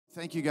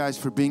Thank you guys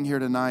for being here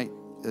tonight.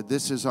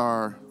 This is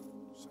our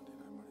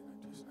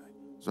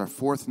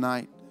fourth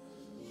night,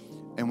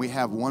 and we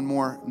have one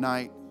more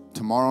night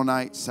tomorrow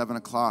night, 7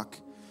 o'clock,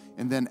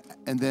 and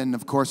then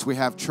of course we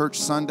have church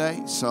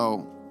Sunday.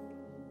 So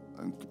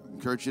I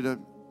encourage you to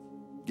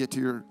get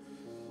to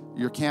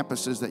your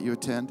campuses that you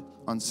attend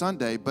on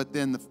Sunday. But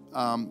then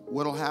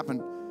what'll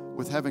happen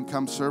with Heaven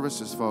Come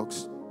services,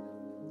 folks,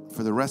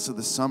 for the rest of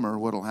the summer,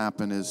 what'll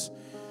happen is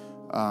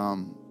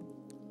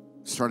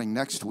starting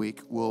next week,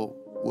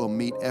 we'll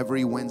meet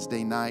every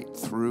Wednesday night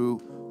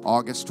through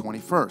August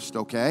 21st,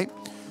 okay?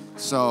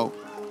 So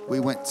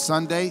we went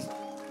Sunday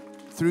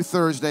through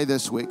Thursday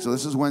this week. So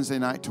this is Wednesday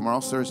night.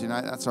 Tomorrow's Thursday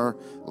night. That's our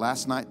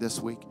last night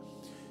this week.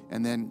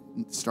 And then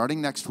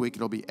starting next week,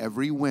 it'll be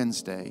every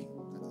Wednesday.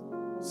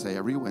 Say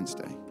every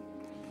Wednesday.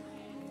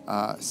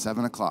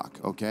 7 o'clock,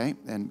 okay?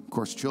 And, of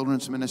course,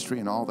 children's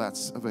ministry and all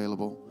that's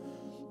available.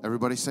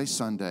 Everybody say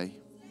Sunday.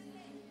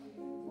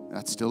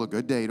 That's still a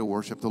good day to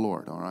worship the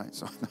Lord, all right?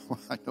 So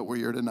I know we're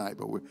here tonight,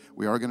 but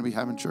we are going to be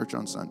having church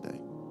on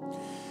Sunday.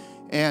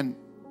 And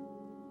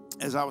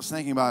as I was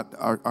thinking about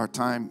our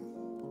time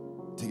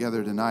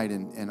together tonight,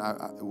 and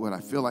what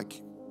I feel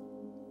like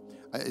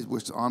it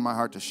was on my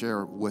heart to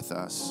share with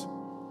us,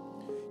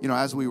 you know,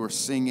 as we were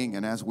singing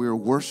and as we were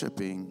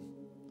worshiping,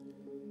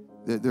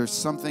 there's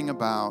something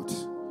about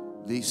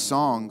these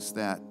songs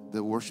that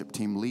the worship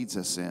team leads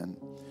us in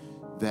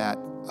that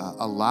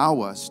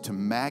allow us to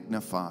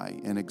magnify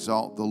and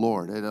exalt the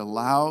Lord. It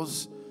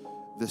allows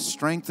the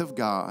strength of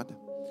God.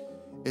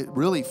 It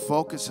really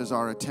focuses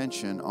our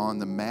attention on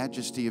the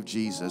majesty of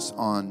Jesus,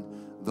 on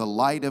the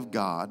light of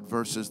God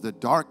versus the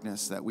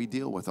darkness that we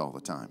deal with all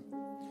the time.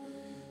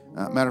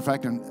 Matter of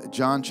fact, in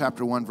John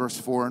chapter 1, verse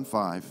 4 and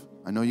 5,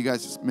 I know you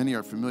guys, many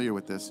are familiar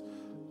with this.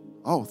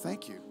 Oh,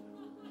 thank you.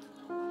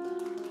 All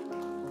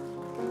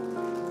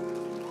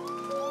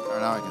right,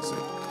 now I can see.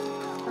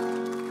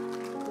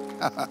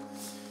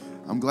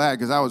 I'm glad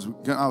because I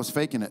was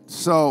faking it.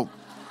 So,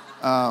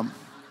 so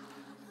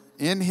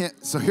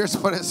here's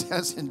what it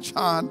says in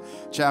John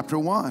chapter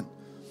 1.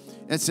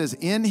 It says,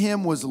 "In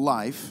him was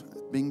life,"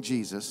 being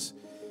Jesus,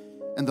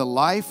 "and the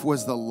life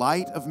was the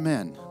light of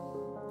men.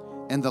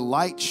 And the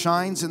light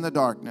shines in the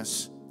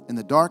darkness, and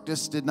the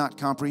darkness did not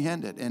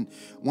comprehend it." And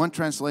one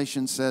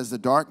translation says, the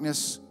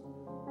darkness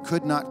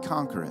could not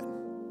conquer it.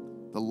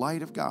 The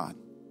light of God.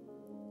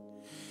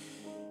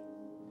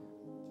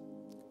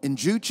 In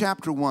Jude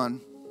chapter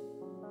 1,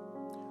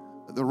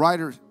 the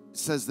writer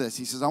says this.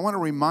 He says, "I want to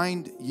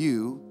remind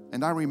you,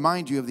 and I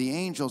remind you of the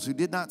angels who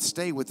did not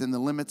stay within the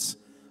limits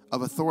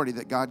of authority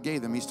that God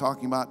gave them." He's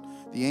talking about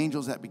the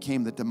angels that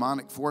became the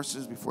demonic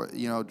forces before,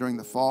 during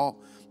the fall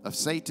of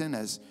Satan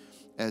as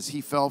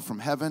he fell from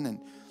heaven.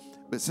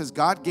 But it says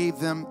God gave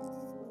them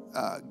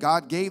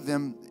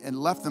and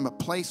left them a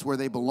place where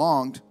they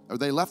belonged, or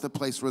they left the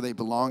place where they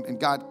belonged, and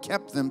God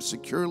kept them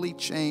securely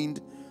chained.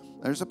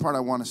 There's the part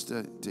I want us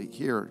to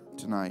hear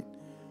tonight.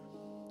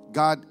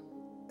 God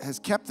has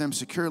kept them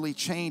securely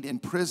chained in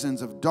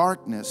prisons of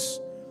darkness,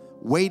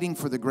 waiting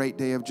for the great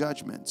day of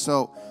judgment.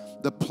 So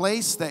the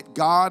place that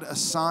God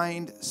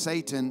assigned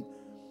Satan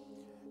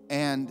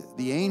and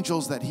the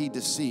angels that he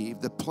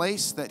deceived, the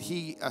place that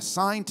he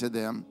assigned to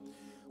them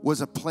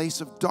was a place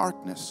of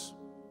darkness.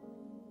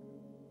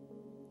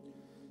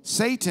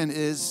 Satan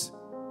is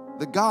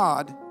the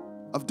god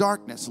of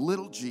darkness,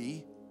 little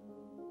g,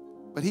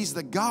 but he's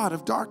the god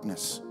of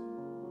darkness.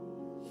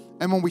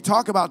 And when we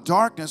talk about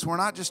darkness, we're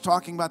not just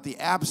talking about the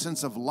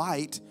absence of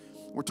light.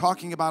 We're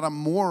talking about a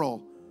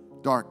moral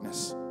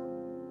darkness.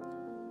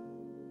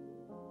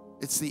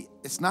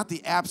 It's not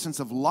the absence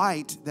of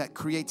light that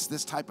creates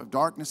this type of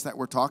darkness that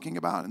we're talking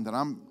about and that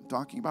I'm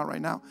talking about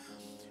right now.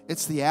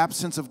 It's the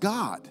absence of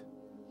God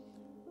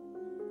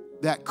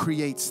that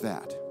creates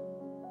that.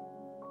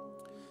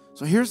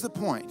 So here's the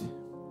point.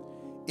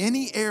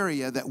 Any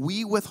area that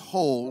we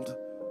withhold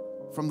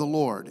from the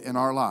Lord in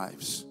our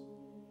lives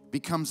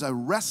becomes a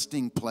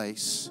resting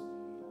place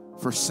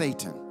for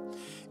Satan.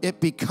 It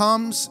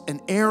becomes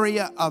an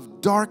area of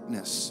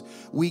darkness.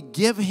 We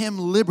give him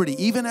liberty.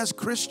 Even as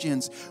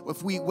Christians,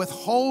 if we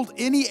withhold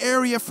any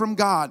area from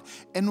God,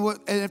 and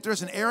if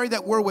there's an area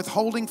that we're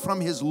withholding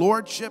from his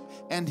lordship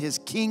and his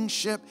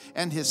kingship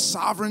and his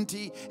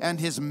sovereignty and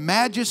his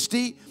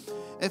majesty,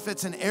 if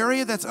it's an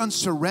area that's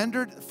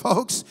unsurrendered,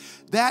 folks,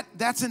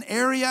 that's an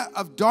area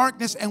of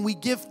darkness, and we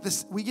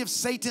give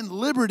Satan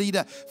liberty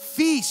to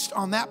feast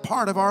on that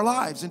part of our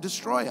lives and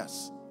destroy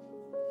us.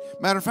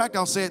 Matter of fact,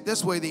 I'll say it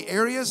this way: the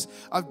areas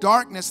of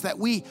darkness that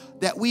we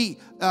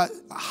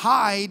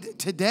hide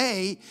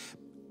today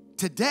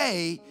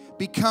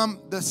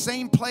become the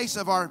same place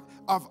of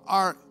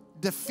our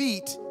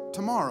defeat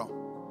tomorrow.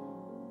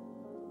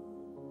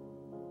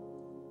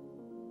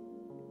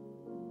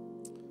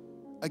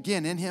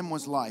 Again, in him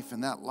was life,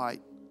 and that life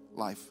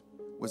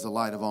was the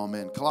light of all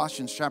men.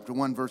 Colossians chapter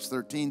 1, verse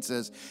 13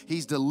 says,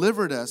 he's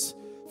delivered us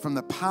from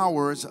the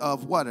powers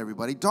of what,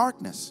 everybody?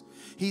 Darkness.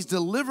 He's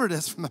delivered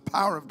us from the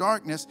power of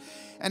darkness,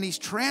 and he's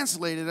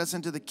translated us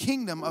into the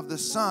kingdom of the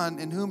Son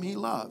in whom he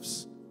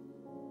loves.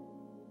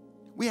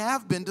 We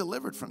have been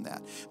delivered from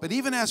that. But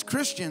even as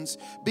Christians,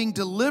 being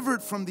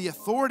delivered from the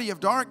authority of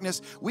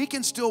darkness, we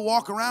can still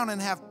walk around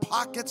and have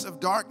pockets of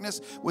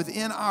darkness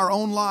within our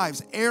own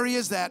lives,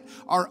 areas that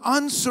are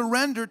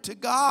unsurrendered to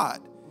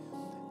God.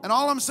 And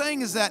all I'm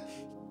saying is that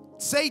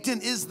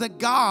Satan is the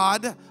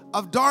god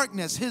of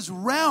darkness. His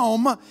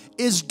realm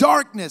is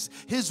darkness.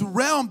 His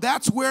realm,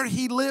 that's where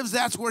he lives,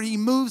 that's where he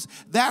moves,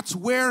 that's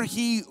where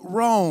he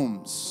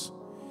roams.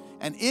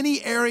 And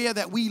any area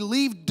that we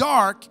leave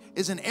dark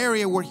is an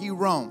area where he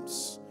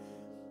roams.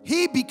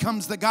 He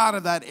becomes the God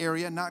of that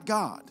area, not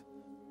God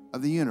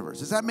of the universe.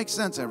 Does that make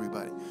sense,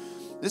 everybody?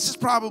 This is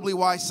probably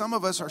why some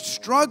of us are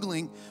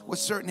struggling with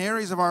certain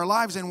areas of our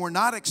lives and we're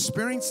not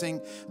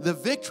experiencing the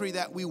victory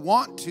that we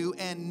want to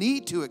and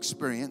need to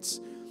experience,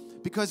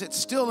 because it's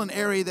still an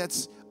area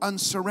that's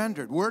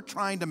unsurrendered. We're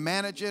trying to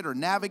manage it or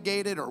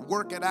navigate it or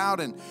work it out,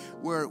 and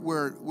we're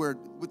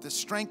with the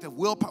strength of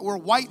willpower, we're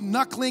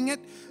white-knuckling it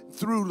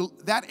through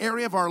that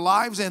area of our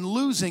lives and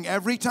losing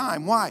every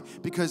time. Why?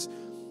 Because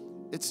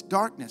it's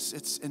darkness.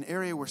 It's an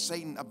area where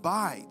Satan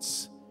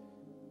abides.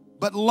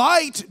 But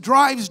light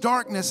drives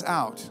darkness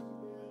out.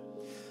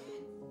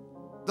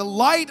 The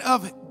light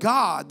of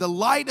God, the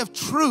light of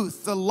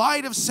truth, the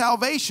light of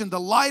salvation, the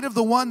light of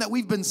the one that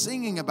we've been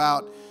singing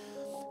about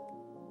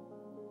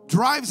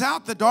drives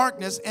out the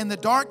darkness, and the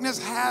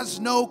darkness has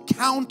no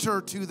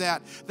counter to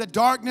that. The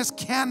darkness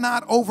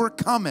cannot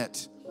overcome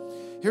it.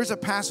 Here's a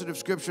passage of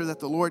scripture that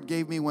the Lord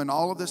gave me when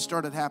all of this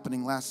started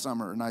happening last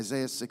summer in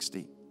Isaiah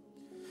 60.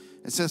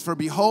 It says, "For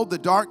behold, the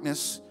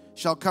darkness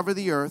shall cover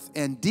the earth,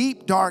 and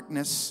deep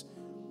darkness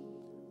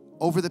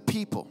over the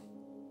people.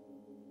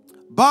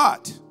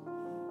 But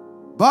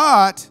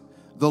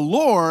the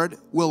Lord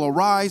will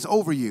arise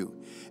over you,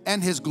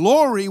 and his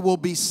glory will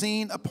be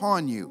seen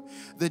upon you.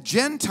 The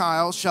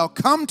Gentiles shall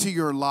come to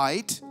your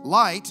light,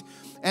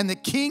 and the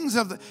kings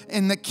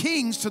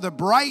to the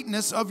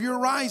brightness of your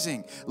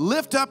rising.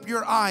 Lift up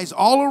your eyes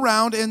all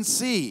around and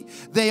see.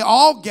 They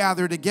all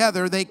gather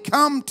together. They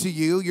come to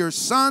you. Your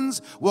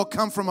sons will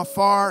come from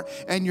afar,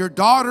 and your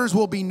daughters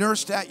will be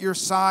nursed at your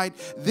side.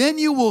 Then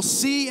you will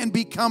see and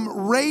become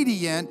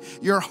radiant.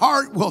 Your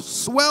heart will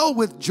swell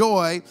with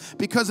joy,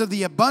 because of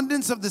the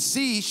abundance of the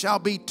sea shall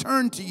be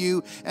turned to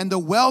you, and the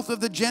wealth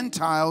of the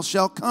Gentiles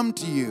shall come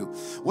to you."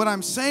 What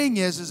I'm saying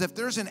is if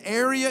there's an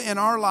area in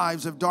our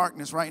lives of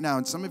darkness right now,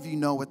 and some of you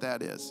know what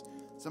that is.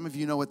 Some of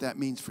you know what that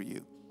means for you.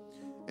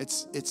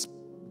 It's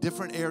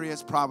different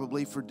areas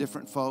probably for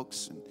different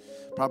folks. And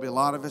probably a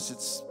lot of us,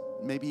 it's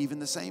maybe even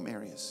the same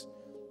areas.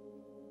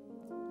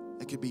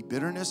 It could be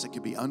bitterness. It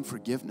could be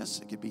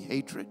unforgiveness. It could be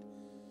hatred.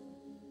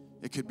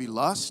 It could be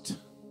lust.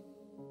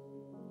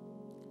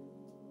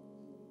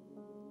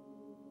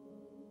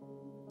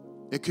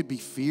 It could be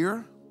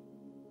fear.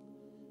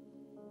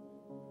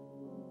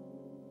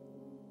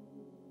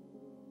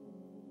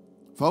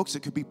 Folks,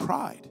 it could be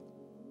pride.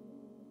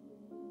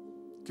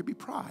 It could be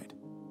pride.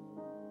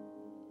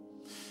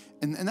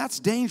 And that's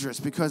dangerous,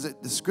 because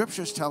the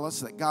scriptures tell us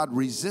that God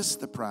resists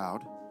the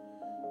proud,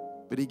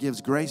 but he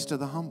gives grace to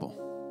the humble.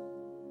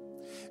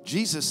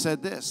 Jesus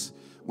said this: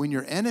 when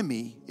your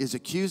enemy is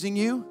accusing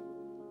you,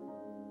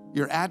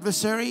 your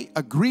adversary,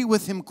 agree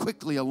with him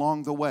quickly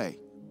along the way.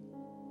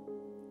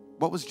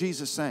 What was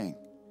Jesus saying?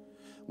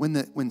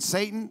 When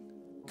Satan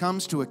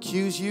comes to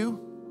accuse you,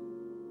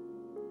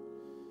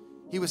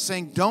 he was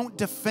saying, don't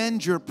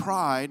defend your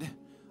pride,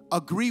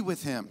 agree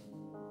with him.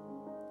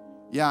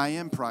 Yeah, I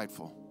am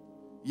prideful.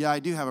 Yeah, I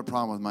do have a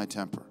problem with my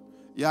temper.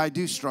 Yeah, I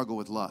do struggle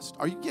with lust.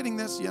 Are you getting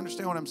this? You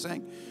understand what I'm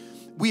saying?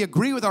 We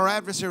agree with our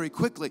adversary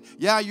quickly.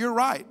 Yeah, you're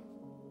right.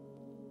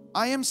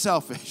 I am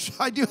selfish.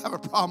 I do have a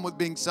problem with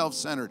being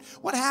self-centered.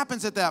 What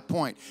happens at that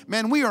point?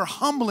 Man, we are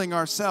humbling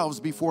ourselves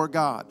before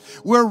God.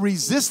 We're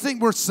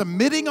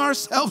submitting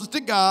ourselves to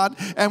God,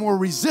 and we're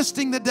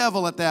resisting the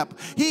devil at that.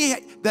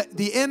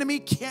 The enemy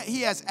can't,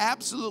 he has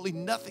absolutely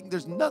nothing.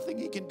 There's nothing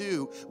he can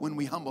do when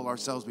we humble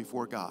ourselves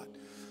before God.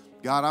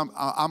 God,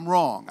 I'm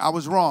wrong. I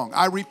was wrong.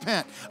 I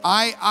repent.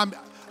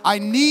 I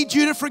need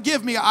you to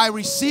forgive me. I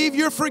receive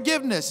your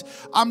forgiveness.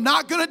 I'm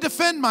not going to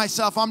defend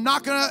myself. I'm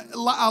not going to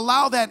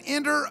allow that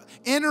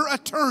inner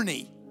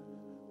attorney,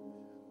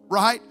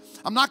 right?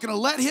 I'm not going to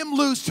let him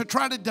loose to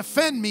try to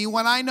defend me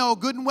when I know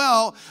good and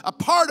well a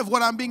part of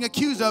what I'm being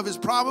accused of is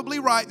probably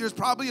right. There's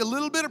probably a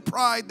little bit of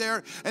pride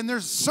there, and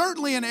there's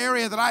certainly an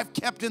area that I've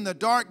kept in the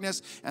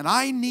darkness, and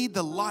I need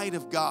the light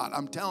of God.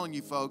 I'm telling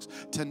you, folks,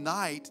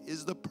 tonight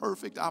is the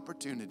perfect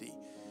opportunity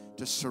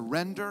to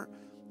surrender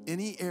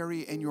any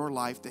area in your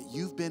life that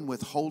you've been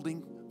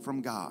withholding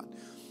from God.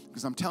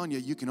 Because I'm telling you,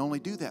 you can only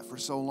do that for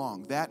so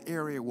long. That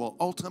area will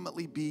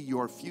ultimately be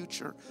your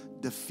future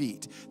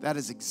defeat. That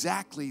is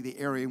exactly the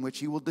area in which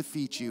he will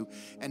defeat you.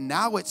 And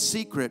now it's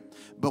secret,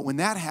 but when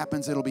that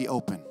happens, it'll be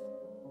open.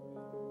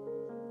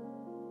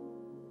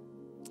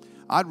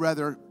 I'd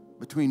rather,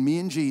 between me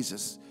and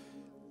Jesus,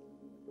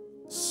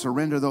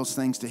 surrender those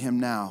things to him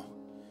now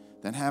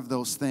than have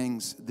those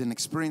things, than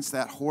experience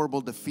that horrible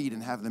defeat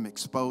and have them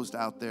exposed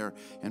out there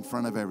in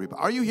front of everybody.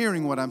 Are you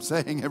hearing what I'm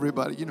saying,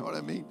 everybody? You know what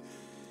I mean?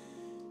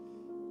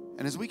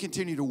 And as we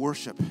continue to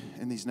worship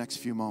in these next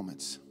few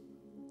moments,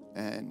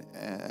 and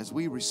as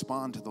we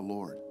respond to the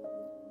Lord,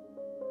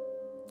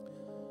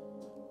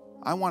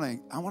 I want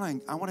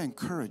to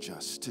encourage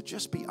us to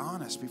just be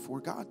honest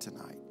before God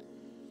tonight.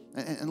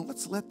 And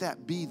let's let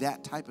that be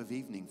that type of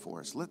evening for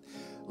us.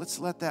 Let's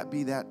let that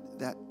be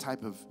that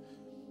type of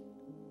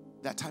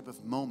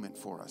moment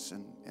for us.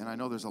 And I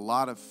know there's a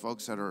lot of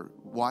folks that are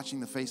watching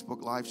the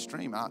Facebook live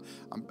stream.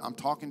 I'm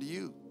talking to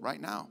you right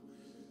now.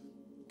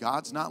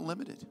 God's not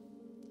limited.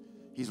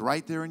 He's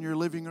right there in your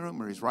living room,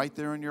 or He's right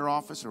there in your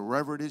office, or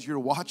wherever it is you're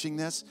watching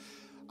this.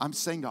 I'm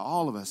saying to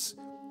all of us,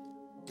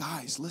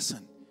 guys,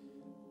 listen,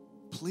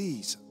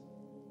 please,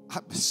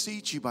 I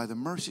beseech you by the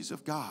mercies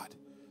of God.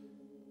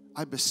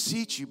 I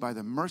beseech you by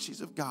the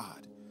mercies of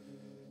God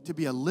to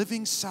be a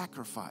living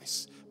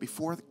sacrifice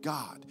before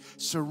God.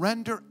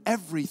 Surrender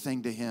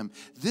everything to Him.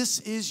 This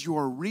is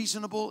your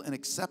reasonable and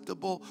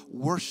acceptable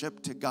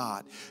worship to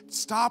God.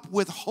 Stop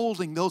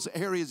withholding those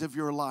areas of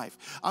your life.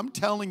 I'm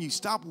telling you,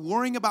 stop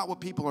worrying about what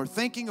people are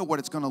thinking or what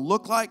it's going to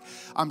look like.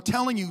 I'm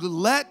telling you,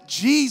 let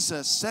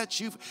Jesus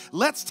set you.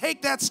 Let's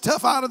take that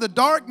stuff out of the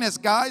darkness,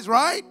 guys,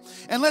 right?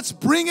 And let's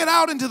bring it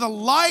out into the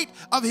light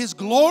of His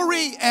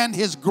glory and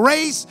His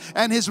grace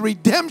and His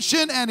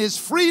redemption and His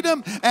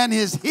freedom and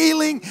His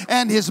healing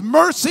and His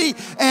mercy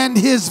and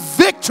His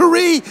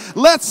victory.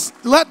 Let's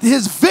let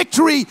His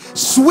victory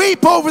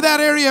sweep over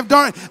that area of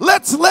darkness.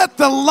 Let's let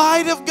the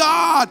light of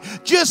God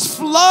just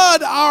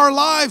flood our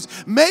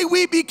lives. May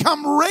we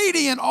become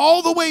radiant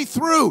all the way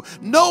through.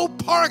 No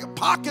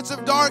pockets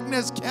of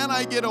darkness. Can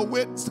I get a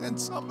witness? And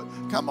somebody,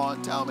 come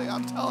on, tell me.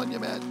 I'm telling you,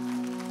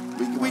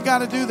 man. We got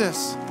to do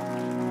this.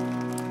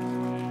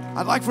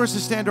 I'd like for us to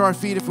stand to our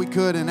feet if we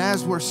could. And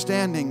as we're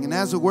standing and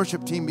as the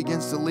worship team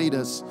begins to lead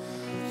us,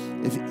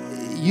 if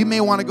you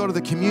may want to go to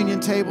the communion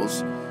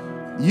tables.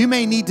 You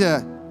may need to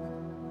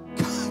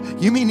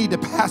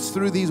pass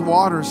through these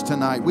waters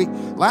tonight.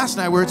 Last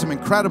night we heard some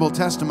incredible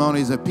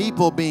testimonies of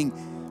people being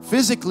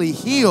physically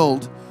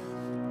healed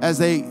as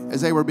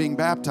they were being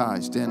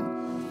baptized.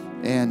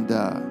 And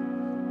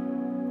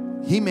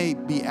He may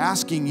be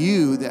asking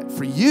you that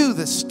for you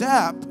the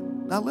step,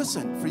 now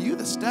listen, for you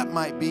the step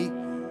might be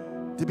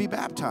to be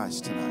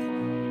baptized tonight.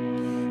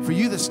 For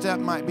you, the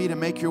step might be to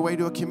make your way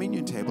to a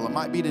communion table. It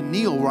might be to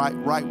kneel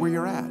right where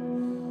you're at.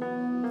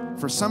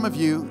 For some of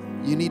you,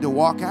 you need to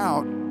walk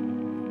out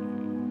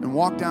and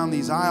walk down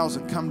these aisles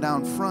and come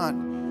down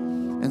front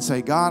and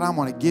say, God, I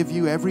want to give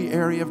you every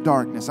area of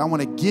darkness. I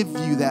want to give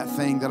you that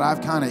thing that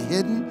I've kind of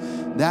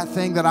hidden, that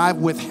thing that I've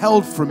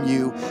withheld from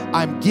you.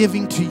 I'm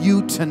giving to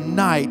you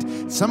tonight.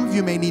 Some of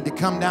you may need to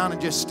come down and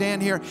just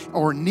stand here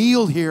or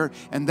kneel here,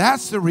 and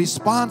that's the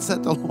response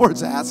that the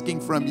Lord's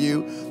asking from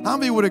you. How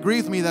many would agree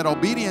with me that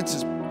obedience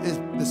is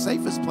the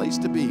safest place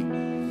to be?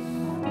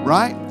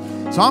 Right?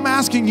 So I'm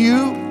asking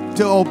you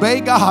to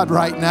obey God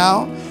right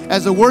now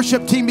as the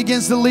worship team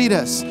begins to lead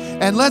us.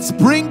 And let's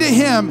bring to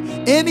Him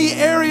any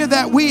area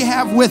that we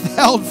have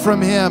withheld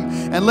from Him.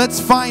 And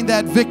let's find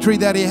that victory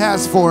that He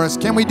has for us.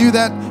 Can we do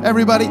that,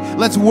 everybody?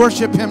 Let's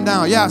worship Him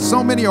now. Yeah,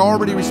 so many are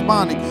already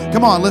responding.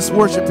 Come on, let's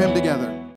worship Him together.